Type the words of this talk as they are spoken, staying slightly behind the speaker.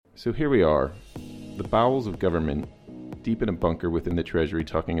So here we are, the bowels of government, deep in a bunker within the Treasury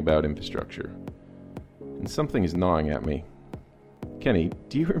talking about infrastructure. And something is gnawing at me. Kenny,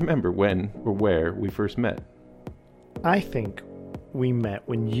 do you remember when or where we first met? I think we met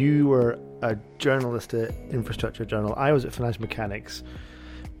when you were a journalist at Infrastructure Journal. I was at Financial Mechanics.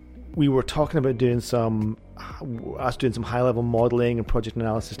 We were talking about doing some high-level modelling and project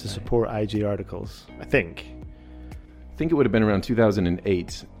analysis to support IG articles, I think it would have been around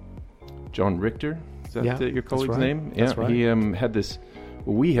 2008. John Richter, is that your colleague's name? Yeah, that's right. He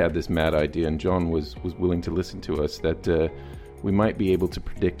we had this mad idea, and John was willing to listen to us, that we might be able to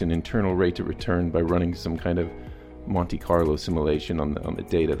predict an internal rate of return by running some kind of Monte Carlo simulation on the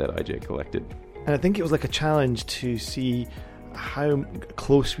data that IJ collected. And I think it was like a challenge to see how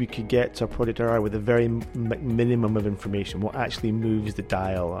close we could get to a project ROI with a very minimum of information. What actually moves the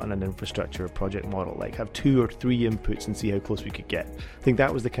dial on an infrastructure project model? Like have 2 or 3 inputs and see how close we could get. I think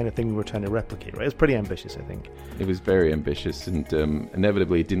that was the kind of thing we were trying to replicate, right? It was pretty ambitious, I think. It was very ambitious, and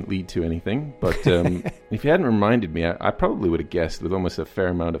inevitably it didn't lead to anything. But if you hadn't reminded me, I probably would have guessed with almost a fair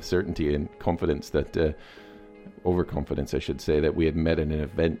amount of certainty and confidence that overconfidence, I should say, that we had met at an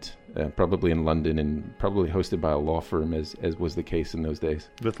event, probably in London, and probably hosted by a law firm, as was the case in those days.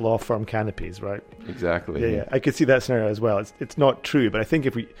 With law firm canopies, right? Exactly. Yeah. I could see that scenario as well. It's not true, but I think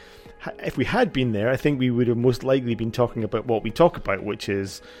if we had been there, I think we would have most likely been talking about what we talk about, which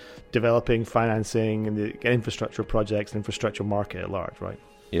is developing, financing, and the infrastructure projects, and infrastructure market at large, right?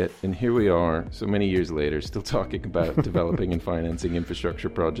 Yeah, and here we are, so many years later, still talking about developing and financing infrastructure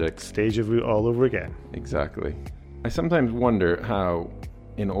projects. Deja vu all over again. Exactly. I sometimes wonder how,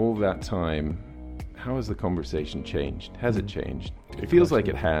 in all that time, how has the conversation changed? Has it changed? It feels like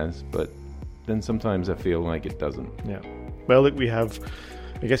it has, but then sometimes I feel like it doesn't. Yeah. Well, look,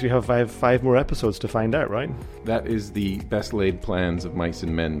 I guess we have five more episodes to find out, right? That is the best laid plans of mice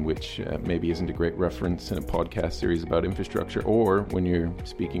and men, which maybe isn't a great reference in a podcast series about infrastructure, or when you're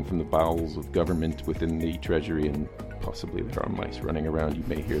speaking from the bowels of government within the Treasury and possibly there are mice running around. You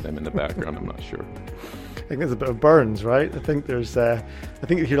may hear them in the background, I'm not sure. I think there's a bit of Burns, right? I think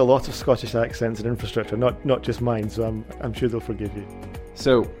you hear a lot of Scottish accents in infrastructure, not just mine, so I'm sure they'll forgive you.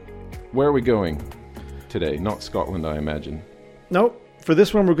 So, where are we going today? Not Scotland, I imagine. No. For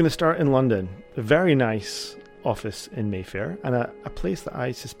this one, we're going to start in London. A very nice office in Mayfair, and a place that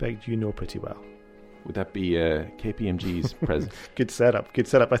I suspect you know pretty well. Would that be KPMG's president? Good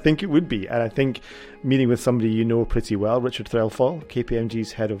setup. I think it would be. And I think meeting with somebody you know pretty well, Richard Threlfall,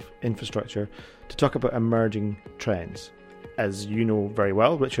 KPMG's head of infrastructure, to talk about emerging trends. As you know very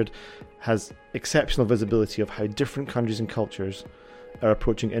well, Richard has exceptional visibility of how different countries and cultures are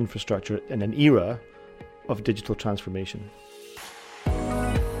approaching infrastructure in an era of digital transformation.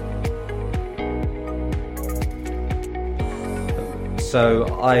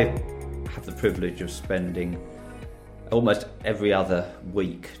 So I have the privilege of spending almost every other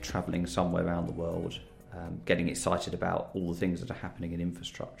week travelling somewhere around the world, getting excited about all the things that are happening in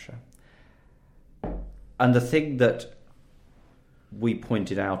infrastructure. And the thing that we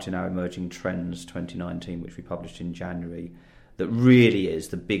pointed out in our Emerging Trends 2019, which we published in January, that really is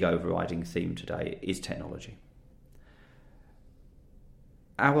the big overriding theme today is technology.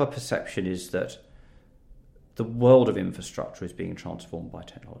 Our perception is that the world of infrastructure is being transformed by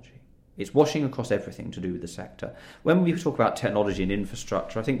technology. It's washing across everything to do with the sector. When we talk about technology and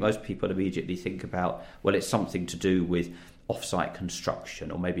infrastructure, I think most people immediately think about, well, it's something to do with off-site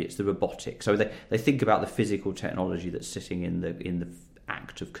construction, or maybe it's the robotics. So they think about the physical technology that's sitting in the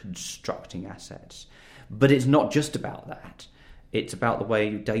act of constructing assets. But it's not just about that. It's about the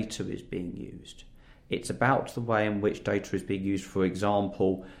way data is being used. It's about the way in which data is being used, for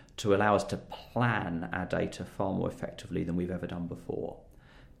example, to allow us to plan our data far more effectively than we've ever done before.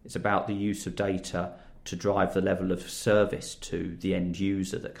 It's about the use of data to drive the level of service to the end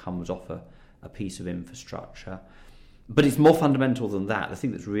user that comes off a piece of infrastructure. But it's more fundamental than that. The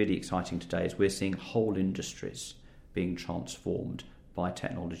thing that's really exciting today is we're seeing whole industries being transformed by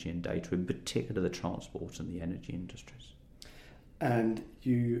technology and data, in particular the transport and the energy industries. And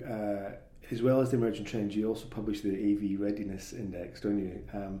you, as well as the emerging trends, you also publish the AV Readiness Index, don't you?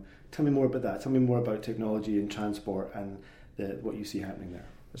 Tell me more about that. Tell me more about technology and transport and what you see happening there.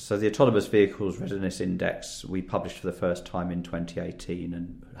 So the Autonomous Vehicles Readiness Index we published for the first time in 2018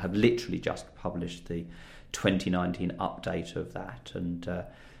 and have literally just published the 2019 update of that. And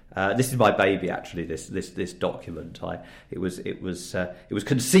this is my baby, actually. This document. It was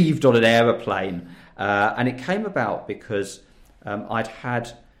conceived on an aeroplane, and it came about because I'd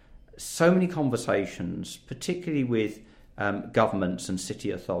had so many conversations, particularly with governments and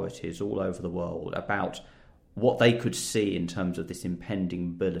city authorities all over the world, about what they could see in terms of this impending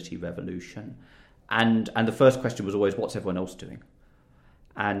mobility revolution. And the first question was always, what's everyone else doing?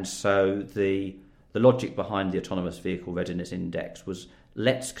 And so the logic behind the Autonomous Vehicle Readiness Index was,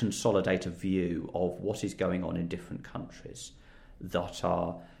 let's consolidate a view of what is going on in different countries that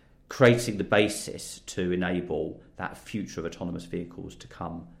are creating the basis to enable that future of autonomous vehicles to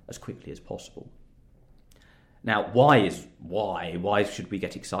come as quickly as possible. Now, why should we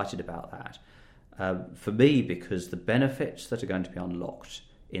get excited about that? For me, because the benefits that are going to be unlocked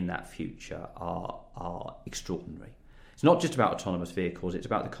in that future are extraordinary. It's not just about autonomous vehicles, it's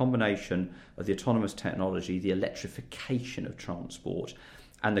about the combination of the autonomous technology, the electrification of transport,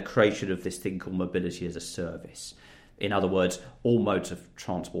 and the creation of this thing called mobility as a service. In other words, all modes of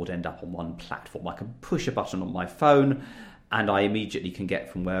transport end up on one platform. I can push a button on my phone and I immediately can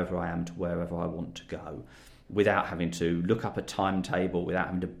get from wherever I am to wherever I want to go, without having to look up a timetable, without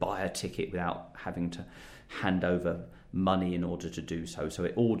having to buy a ticket, without having to hand over money in order to do so. So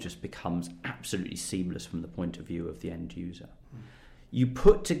it all just becomes absolutely seamless from the point of view of the end user. You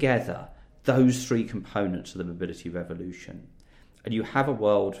put together those three components of the mobility revolution, and you have a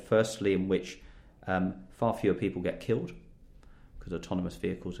world, firstly, in which far fewer people get killed, because autonomous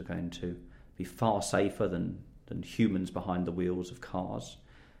vehicles are going to be far safer than humans behind the wheels of cars.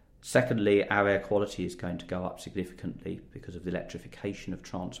 Secondly, our air quality is going to go up significantly because of the electrification of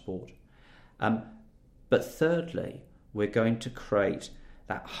transport. But thirdly, we're going to create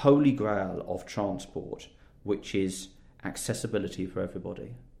that holy grail of transport, which is accessibility for everybody.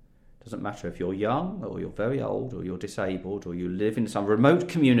 It doesn't matter if you're young or you're very old or you're disabled or you live in some remote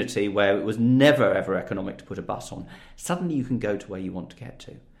community where it was never ever economic to put a bus on. Suddenly you can go to where you want to get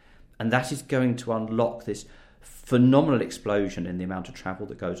to. And that is going to unlock this phenomenal explosion in the amount of travel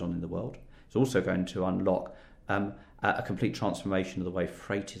that goes on in the world. It's also going to unlock a complete transformation of the way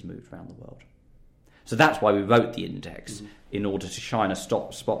freight is moved around the world. So that's why we wrote the index, in order to shine a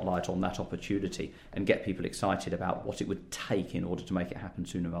spotlight on that opportunity and get people excited about what it would take in order to make it happen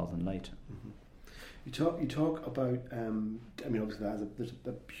sooner rather than later. You talk about, obviously there's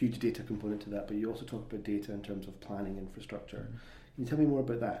a huge data component to that, but you also talk about data in terms of planning infrastructure. Can you tell me more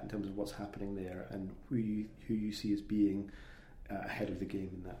about that in terms of what's happening there and who you see as being ahead of the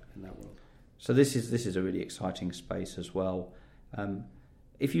game in that world? So this is a really exciting space as well.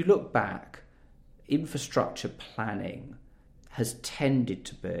 If you look back, infrastructure planning has tended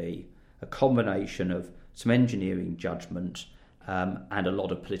to be a combination of some engineering judgment and a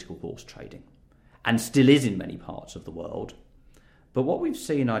lot of political horse trading, and still is in many parts of the world. But what we've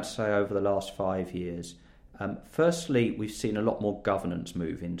seen, I'd say, over the last 5 years, firstly, we've seen a lot more governance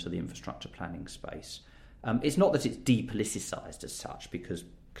move into the infrastructure planning space. It's not that it's depoliticised as such, because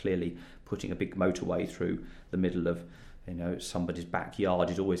clearly putting a big motorway through the middle of somebody's backyard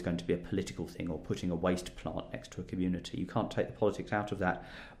is always going to be a political thing, or putting a waste plant next to a community. You can't take the politics out of that.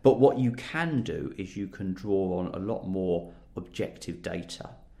 But what you can do is you can draw on a lot more objective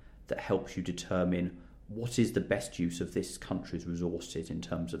data that helps you determine what is the best use of this country's resources in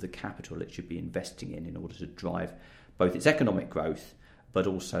terms of the capital it should be investing in order to drive both its economic growth but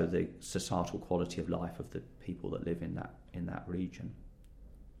also the societal quality of life of the people that live in that region.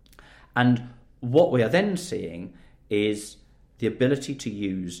 And what we are then seeing is the ability to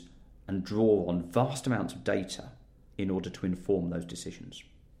use and draw on vast amounts of data in order to inform those decisions.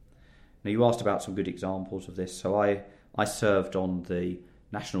 Now, you asked about some good examples of this. So I served on the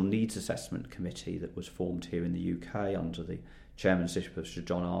National Needs Assessment Committee that was formed here in the UK under the chairmanship of Sir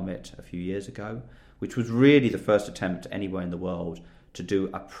John Armitt a few years ago, which was really the first attempt anywhere in the world to do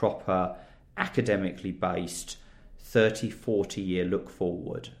a proper academically based 30, 40 year look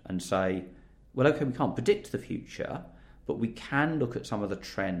forward and say, well, okay, we can't predict the future, but we can look at some of the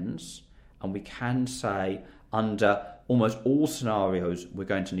trends and we can say under almost all scenarios we're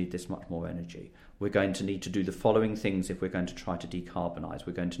going to need this much more energy. We're going to need to do the following things if we're going to try to decarbonise.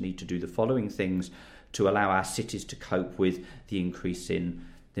 We're going to need to do the following things to allow our cities to cope with the increase in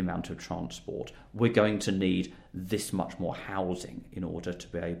the amount of transport. We're going to need this much more housing in order to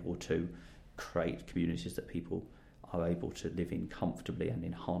be able to create communities that people are able to live in comfortably and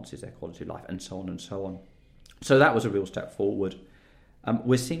enhances their quality of life, and so on and so on. So that was a real step forward.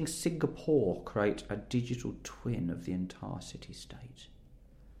 We're seeing Singapore create a digital twin of the entire city-state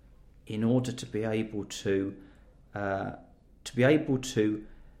in order to be able to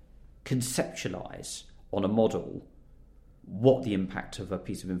conceptualise on a model what the impact of a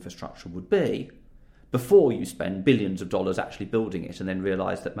piece of infrastructure would be before you spend billions of dollars actually building it and then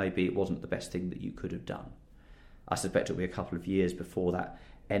realise that maybe it wasn't the best thing that you could have done. I suspect it'll be a couple of years before that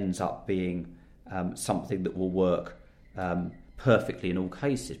ends up being something that will work perfectly in all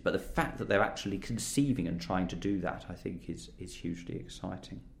cases, but the fact that they're actually conceiving and trying to do that, I think, is hugely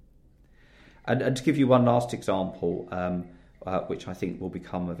exciting. And to give you one last example, which I think will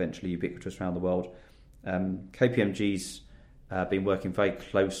become eventually ubiquitous around the world, KPMG's been working very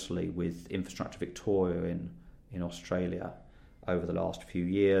closely with Infrastructure Victoria in Australia over the last few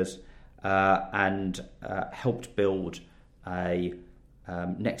years, and helped build a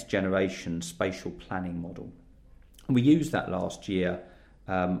next generation spatial planning model. And we used that last year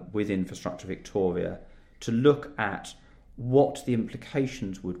with Infrastructure Victoria to look at what the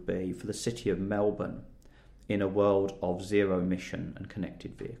implications would be for the city of Melbourne in a world of zero emission and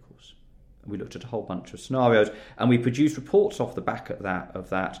connected vehicles. And we looked at a whole bunch of scenarios, and we produced reports off the back of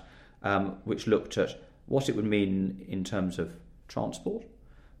that, which looked at what it would mean in terms of transport,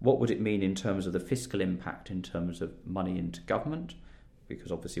 what would it mean in terms of the fiscal impact in terms of money into government,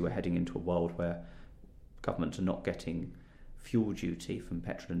 because obviously we're heading into a world where governments are not getting fuel duty from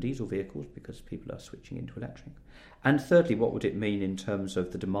petrol and diesel vehicles because people are switching into electric. And thirdly, what would it mean in terms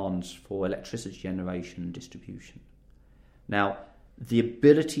of the demands for electricity generation and distribution? Now, the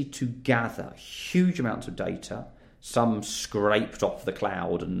ability to gather huge amounts of data, some scraped off the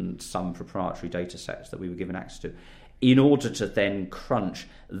cloud and some proprietary data sets that we were given access to, in order to then crunch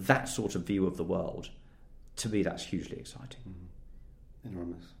that sort of view of the world, to me that's hugely exciting. Mm-hmm.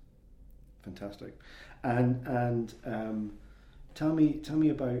 Enormous. Fantastic. And tell me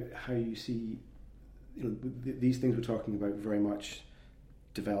about how you see, these things we're talking about, very much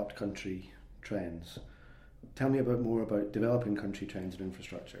developed country trends. Tell me more about developing country trends in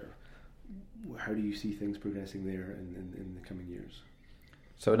infrastructure. How do you see things progressing there in the coming years?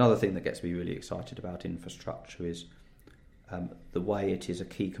 So another thing that gets me really excited about infrastructure is the way it is a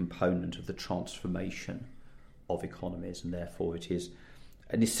key component of the transformation of economies, and therefore it is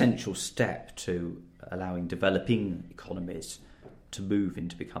an essential step to allowing developing economies to move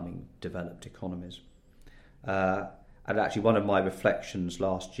into becoming developed economies. And actually one of my reflections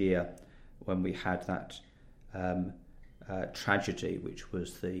last year when we had that tragedy, which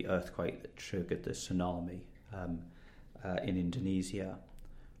was the earthquake that triggered the tsunami in Indonesia,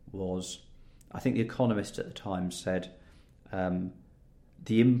 was, I think the economist at the time said,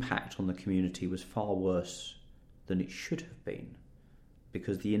 the impact on the community was far worse than it should have been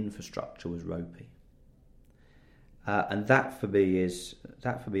because the infrastructure was ropey. And that for me is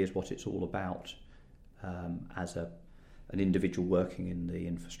what it's all about as an individual working in the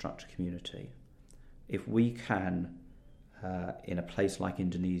infrastructure community. If we can, in a place like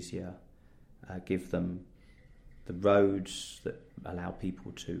Indonesia, give them the roads that allow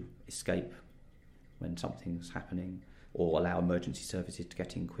people to escape when something's happening, or allow emergency services to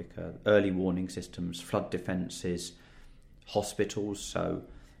get in quicker, early warning systems, flood defences, hospitals, so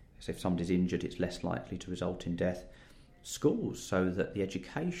if somebody's injured it's less likely to result in death, schools, so that the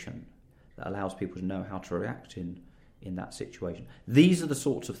education that allows people to know how to react in that situation. These are the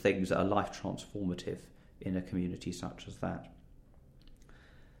sorts of things that are life transformative in a community such as that.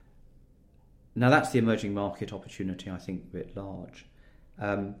 Now that's the emerging market opportunity, I think, writ large.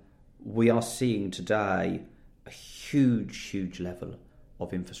 We are seeing today a huge level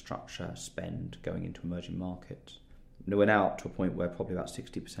of infrastructure spend going into emerging markets. We're now up to a point where probably about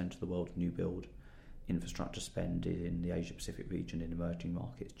 60% of the world's new build infrastructure spend is in the Asia-Pacific region, in emerging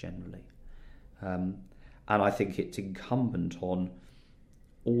markets generally. And I think it's incumbent on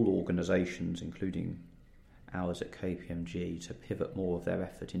all organisations, including ours at KPMG, to pivot more of their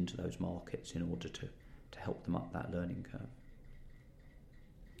effort into those markets in order to help them up that learning curve.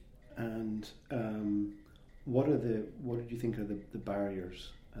 And what do you think are the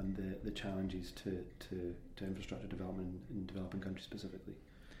barriers and the challenges to infrastructure development in developing countries specifically?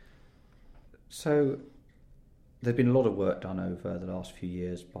 So there's been a lot of work done over the last few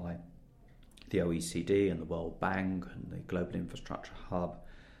years by the OECD and the World Bank and the Global Infrastructure Hub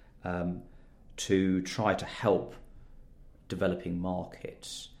to try to help developing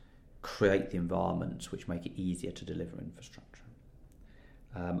markets create the environments which make it easier to deliver infrastructure.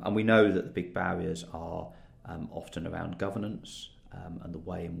 And we know that the big barriers are often around governance and the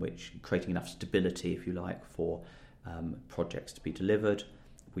way in which creating enough stability, if you like, for projects to be delivered.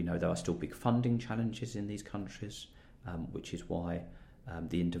 We know there are still big funding challenges in these countries, which is why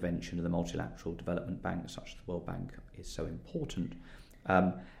the intervention of the multilateral development banks, such as the World Bank, is so important.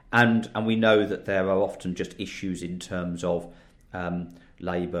 And we know that there are often just issues in terms of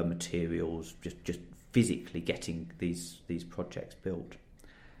labour, materials, just physically getting these projects built.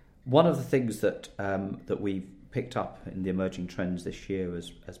 One of the things that we've picked up in the emerging trends this year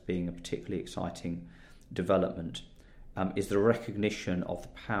as being a particularly exciting development is the recognition of the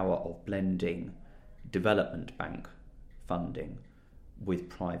power of blending development bank funding with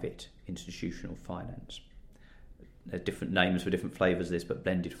private institutional finance. There are different names for different flavours of this, but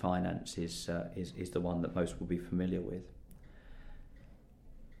blended finance is the one that most will be familiar with.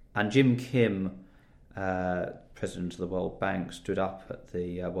 And Jim Kim, President of the World Bank, stood up at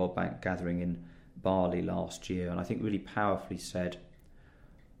the World Bank gathering in Bali last year, and I think really powerfully said,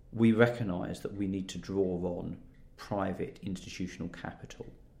 we recognise that we need to draw on private institutional capital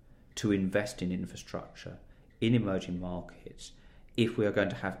to invest in infrastructure in emerging markets if we are going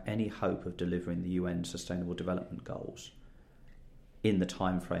to have any hope of delivering the UN Sustainable Development Goals in the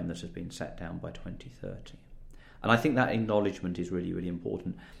time frame that has been set down by 2030. And I think that acknowledgement is really, really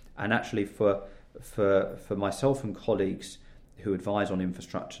important. And actually for myself and colleagues who advise on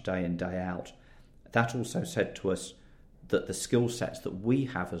infrastructure day in, day out, that also said to us that the skill sets that we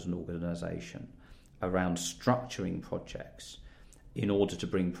have as an organisation around structuring projects in order to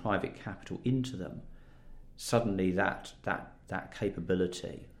bring private capital into them, suddenly that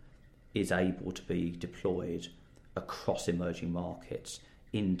capability is able to be deployed across emerging markets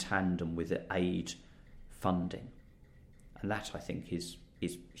in tandem with the aid funding. And that, I think, is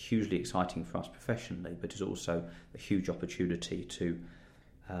hugely exciting for us professionally, but is also a huge opportunity to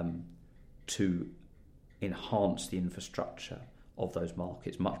enhance the infrastructure of those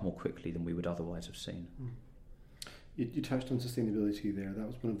markets much more quickly than we would otherwise have seen. You touched on sustainability there. That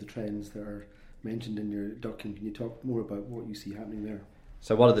was one of the trends that are mentioned in your document. Can you talk more about what you see happening there?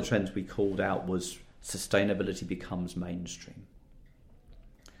 So one of the trends we called out was sustainability becomes mainstream.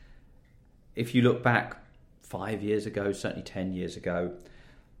 If you look back 5 years ago, certainly 10 years ago,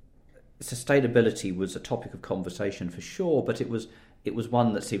 sustainability was a topic of conversation for sure, but it was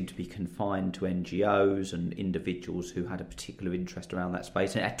one that seemed to be confined to NGOs and individuals who had a particular interest around that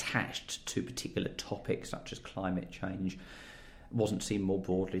space and attached to particular topics such as climate change. It wasn't seen more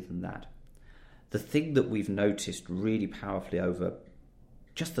broadly than that. The thing that we've noticed really powerfully over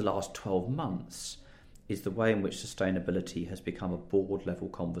just the last 12 months is the way in which sustainability has become a board-level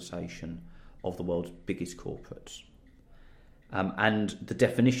conversation of the world's biggest corporates. And the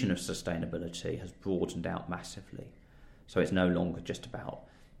definition of sustainability has broadened out massively. So it's no longer just about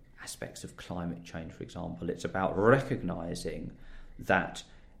aspects of climate change, for example. It's about recognising that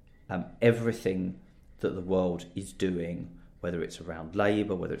everything that the world is doing, whether it's around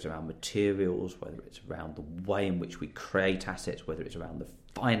labour, whether it's around materials, whether it's around the way in which we create assets, whether it's around the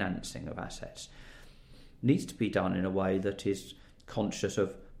financing of assets, needs to be done in a way that is conscious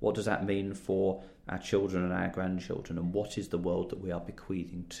of what does that mean for our children and our grandchildren, and what is the world that we are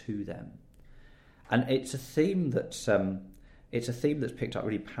bequeathing to them. And it's a theme that's picked up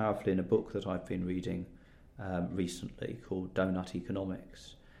really powerfully in a book that I've been reading recently called Donut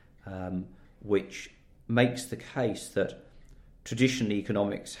Economics, which makes the case that traditionally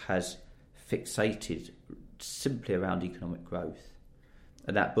economics has fixated simply around economic growth.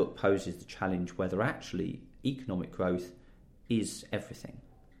 And that book poses the challenge whether actually economic growth is everything,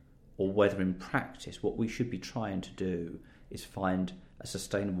 or whether in practice what we should be trying to do is find a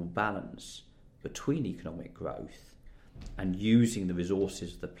sustainable balance between economic growth and using the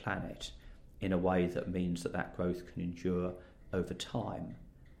resources of the planet in a way that means that that growth can endure over time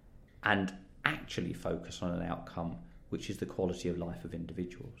and actually focus on an outcome which is the quality of life of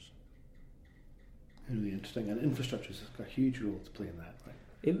individuals. Really interesting. And infrastructure has got a huge role to play in that,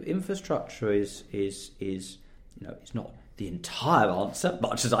 right? Infrastructure is it's not the entire answer,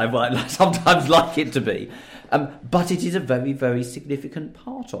 much as I might sometimes like it to be, but it is a very, very significant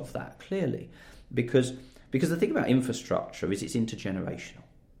part of that, clearly, because the thing about infrastructure is it's intergenerational.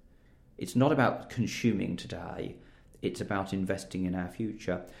 It's not about consuming today, it's about investing in our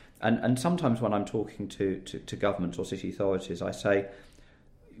future. And sometimes when I'm talking to governments or city authorities, I say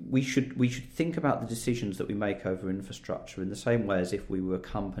we should think about the decisions that we make over infrastructure in the same way as if we were a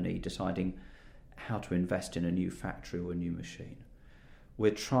company deciding how to invest in a new factory or a new machine. We're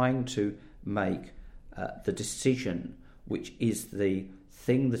trying to make the decision which is the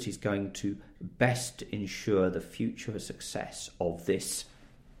thing that is going to best ensure the future success of this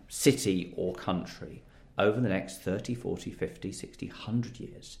city or country over the next 30, 40, 50, 60, 100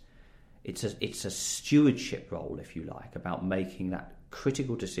 years. It's a stewardship role, if you like, about making that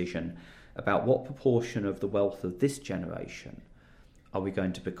critical decision about what proportion of the wealth of this generation are we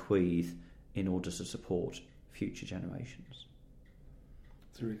going to bequeath in order to support future generations.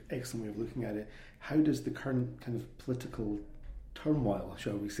 It's an excellent way of looking at it. How does the current kind of political turmoil,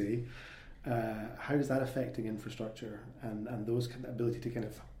 shall we say, how is that affecting infrastructure and those kind of ability to kind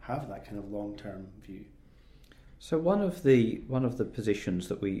of have that kind of long-term view? So one of the positions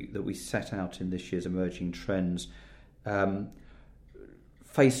that we set out in this year's emerging trends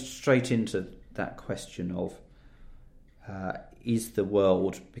faced straight into that question of Is the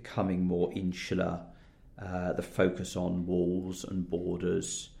world becoming more insular? The focus on walls and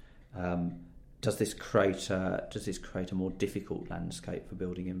borders. Does this create a more difficult landscape for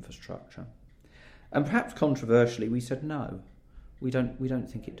building infrastructure? And perhaps controversially, we said no. We don't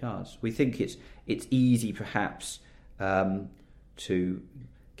think it does. We think it's easy, perhaps, to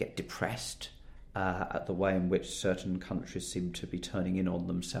get depressed at the way in which certain countries seem to be turning in on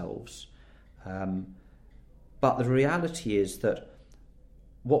themselves. But the reality is that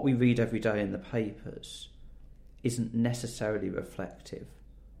what we read every day in the papers isn't necessarily reflective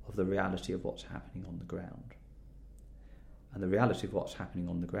of the reality of what's happening on the ground. And the reality of what's happening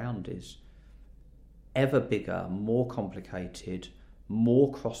on the ground is ever bigger, more complicated,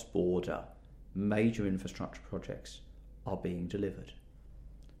 more cross-border, major infrastructure projects are being delivered.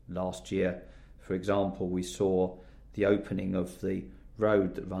 Last year, for example, we saw the opening of the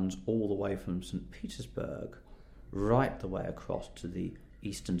road that runs all the way from St. Petersburg right the way across to the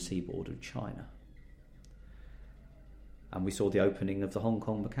eastern seaboard of China. And we saw the opening of the Hong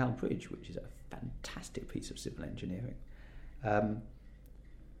Kong-Macau Bridge, which is a fantastic piece of civil engineering. And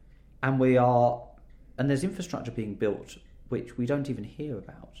there's infrastructure being built which we don't even hear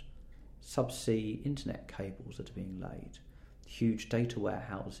about. Subsea internet cables that are being laid, huge data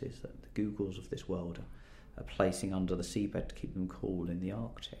warehouses that the Googles of this world are placing under the seabed to keep them cool in the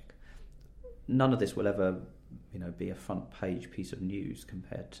Arctic. None of this will ever, be a front page piece of news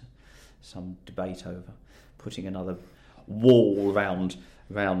compared to some debate over putting another wall around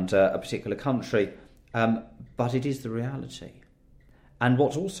a particular country, but it is the reality. And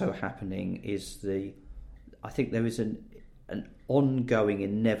what's also happening is I think there is an ongoing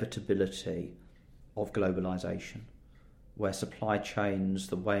inevitability of globalisation, where supply chains,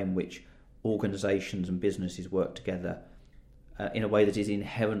 the way in which organisations and businesses work together in a way that is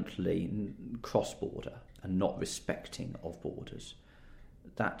inherently cross-border and not respecting of borders,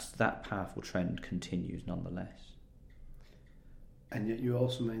 that powerful trend continues nonetheless. And yet you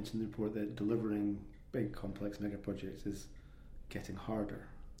also mentioned in the report that delivering big, complex mega projects is getting harder.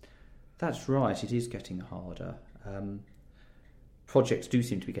 That's right, it is getting harder. Projects do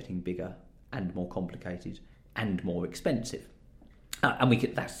seem to be getting bigger and more complicated and more expensive.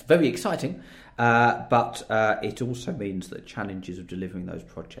 That's very exciting, but it also means that the challenges of delivering those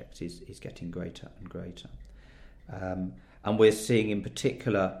projects is getting greater and greater. And we're seeing in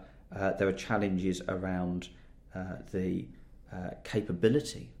particular there are challenges around the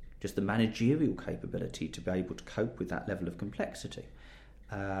capability, just the managerial capability to be able to cope with that level of complexity.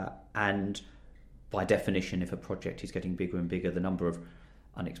 And by definition, if a project is getting bigger and bigger, the number of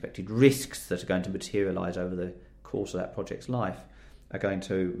unexpected risks that are going to materialise over the course of that project's life are going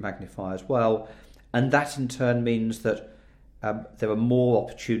to magnify as well. And that in turn means that there are more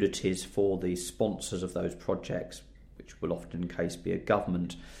opportunities for the sponsors of those projects, which will often in case be a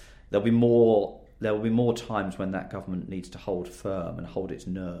government. There will be more times when that government needs to hold firm and hold its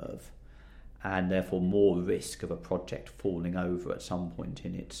nerve, and therefore more risk of a project falling over at some point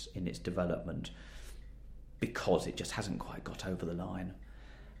in its development because it just hasn't quite got over the line.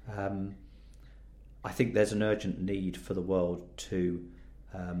 I think there's an urgent need for the world to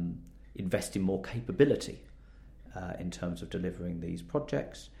invest in more capability in terms of delivering these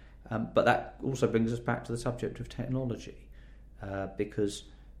projects. But that also brings us back to the subject of technology, because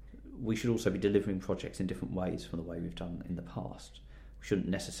we should also be delivering projects in different ways from the way we've done in the past. We shouldn't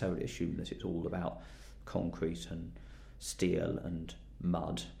necessarily assume that it's all about concrete and steel and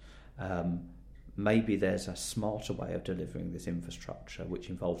mud. Maybe there's a smarter way of delivering this infrastructure, which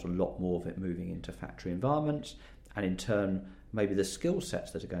involves a lot more of it moving into factory environments, and in turn, maybe the skill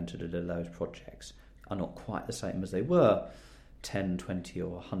sets that are going to deliver those projects are not quite the same as they were 10, 20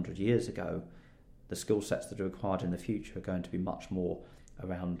 or 100 years ago. The skill sets that are required in the future are going to be much more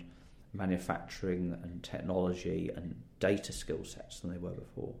around manufacturing and technology and data skill sets than they were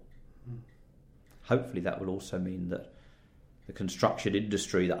before. Hopefully that will also mean that the construction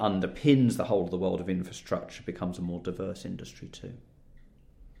industry that underpins the whole of the world of infrastructure becomes a more diverse industry too.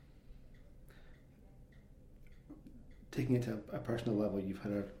 Taking it to a personal level, you've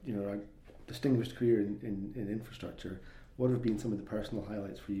had a distinguished career in infrastructure. What have been some of the personal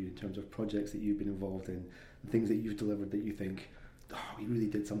highlights for you in terms of projects that you've been involved in, and things that you've delivered that you think, we really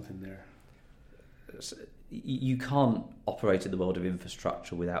did something there? You can't operate in the world of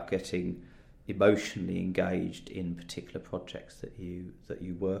infrastructure without getting emotionally engaged in particular projects that you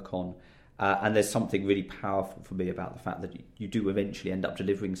work on. And there's something really powerful for me about the fact that you do eventually end up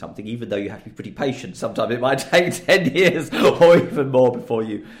delivering something, even though you have to be pretty patient. Sometimes it might take 10 years or even more before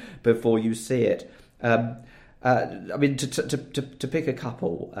you see it. I mean, to pick a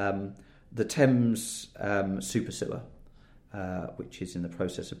couple, the Thames super sewer which is in the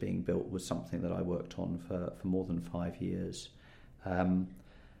process of being built, was something that I worked on for more than 5 years. As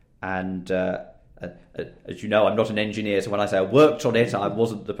you know, I'm not an engineer, so when I say I worked on it, I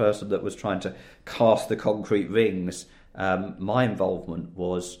wasn't the person that was trying to cast the concrete rings. My involvement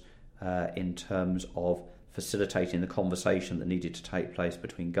was in terms of facilitating the conversation that needed to take place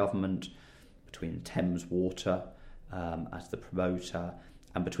between government, between Thames Water as the promoter,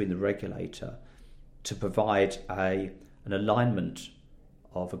 and between the regulator, to provide an alignment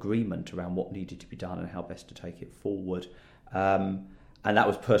of agreement around what needed to be done and how best to take it forward. And that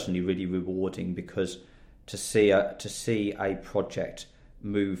was personally really rewarding, because to see a project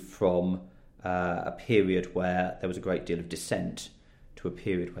move from a period where there was a great deal of dissent to a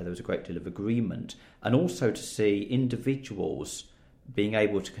period where there was a great deal of agreement, and also to see individuals being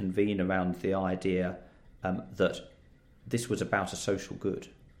able to convene around the idea that this was about a social good.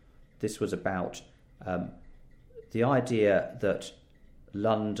 This was about the idea that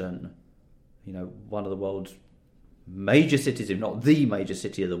London, one of the world's major cities, if not the major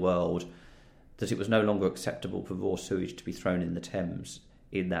city of the world, that it was no longer acceptable for raw sewage to be thrown in the Thames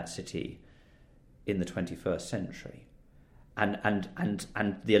in that city in the 21st century. And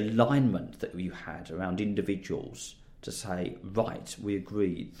the alignment that you had around individuals to say, right, we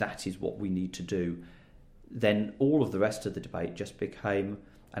agree, that is what we need to do. Then all of the rest of the debate just became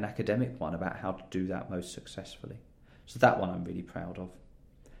an academic one about how to do that most successfully. So that one I'm really proud of.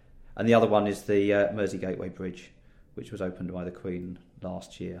 And the other one is the Mersey Gateway Bridge, which was opened by the Queen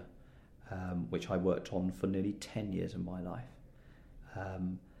last year, which I worked on for nearly 10 years of my life,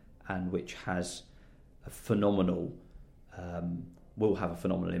 and which has a phenomenal, will have a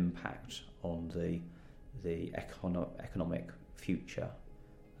phenomenal impact on the economic future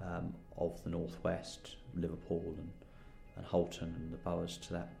of the Northwest, Liverpool and Holton and the boroughs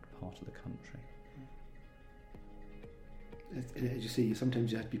to that part of the country. As you say,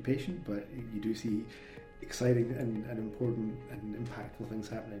 sometimes you have to be patient, but you do see exciting and important and impactful things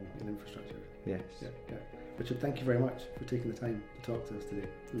happening in infrastructure. Yes. Yeah. Richard, thank you very much for taking the time to talk to us today.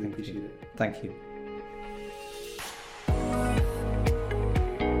 Really appreciate it. Thank you.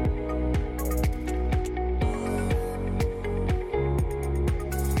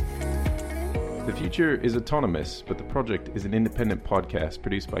 The Future is autonomous, but the project is an independent podcast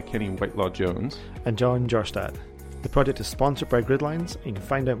produced by Kenny Whitelaw-Jones and John Jorstad. The project is sponsored by Gridlines, and you can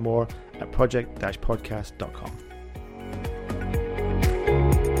find out more at project-podcast.com.